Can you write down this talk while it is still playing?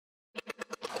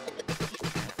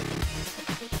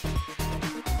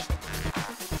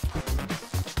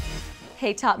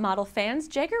Hey top model fans,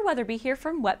 Jagger Weatherby here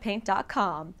from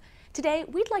Wetpaint.com. Today,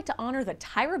 we'd like to honor the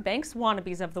Tyra Banks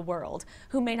wannabes of the world,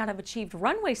 who may not have achieved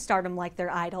runway stardom like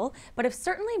their idol, but have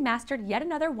certainly mastered yet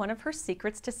another one of her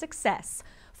secrets to success: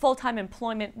 full-time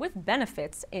employment with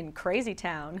benefits in Crazy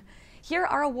Town. Here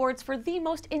are awards for the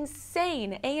most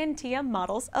insane ANTM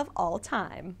models of all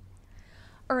time.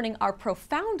 Earning our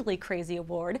profoundly crazy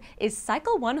award is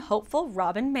Cycle 1 hopeful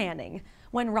Robin Manning.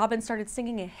 When Robin started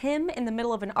singing a hymn in the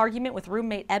middle of an argument with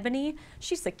roommate Ebony,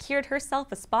 she secured herself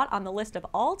a spot on the list of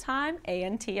all-time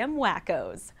ANTM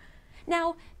wackos.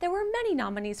 Now, there were many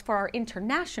nominees for our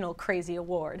International Crazy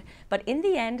Award, but in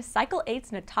the end, Cycle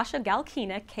 8's Natasha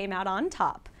Galkina came out on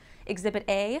top. Exhibit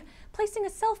A, placing a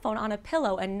cell phone on a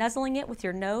pillow and nuzzling it with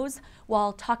your nose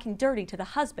while talking dirty to the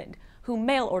husband who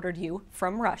mail-ordered you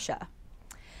from Russia.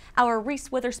 Our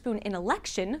Reese Witherspoon in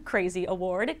Election Crazy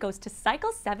Award goes to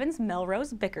Cycle 7's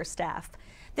Melrose Bickerstaff.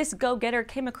 This go-getter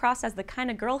came across as the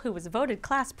kind of girl who was voted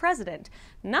class president,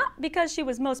 not because she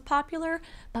was most popular,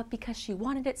 but because she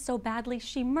wanted it so badly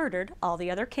she murdered all the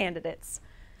other candidates.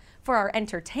 For our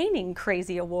Entertaining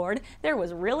Crazy Award, there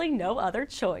was really no other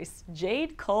choice: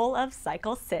 Jade Cole of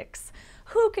Cycle 6.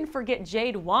 Who can forget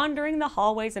Jade wandering the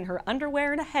hallways in her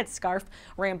underwear and a headscarf,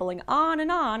 rambling on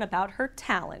and on about her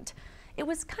talent? It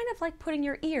was kind of like putting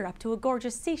your ear up to a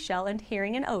gorgeous seashell and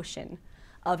hearing an ocean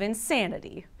of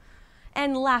insanity.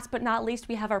 And last but not least,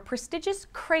 we have our prestigious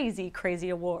Crazy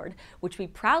Award, which we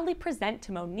proudly present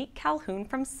to Monique Calhoun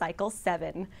from Cycle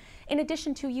 7. In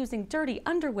addition to using dirty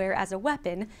underwear as a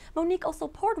weapon, Monique also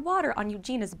poured water on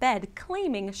Eugenia's bed,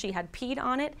 claiming she had peed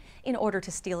on it in order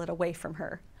to steal it away from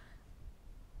her.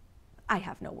 I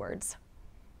have no words.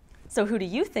 So who do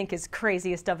you think is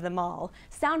craziest of them all?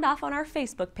 Sound off on our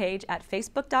Facebook page at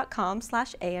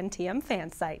facebook.com/ANTM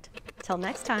fansite. Till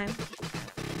next time.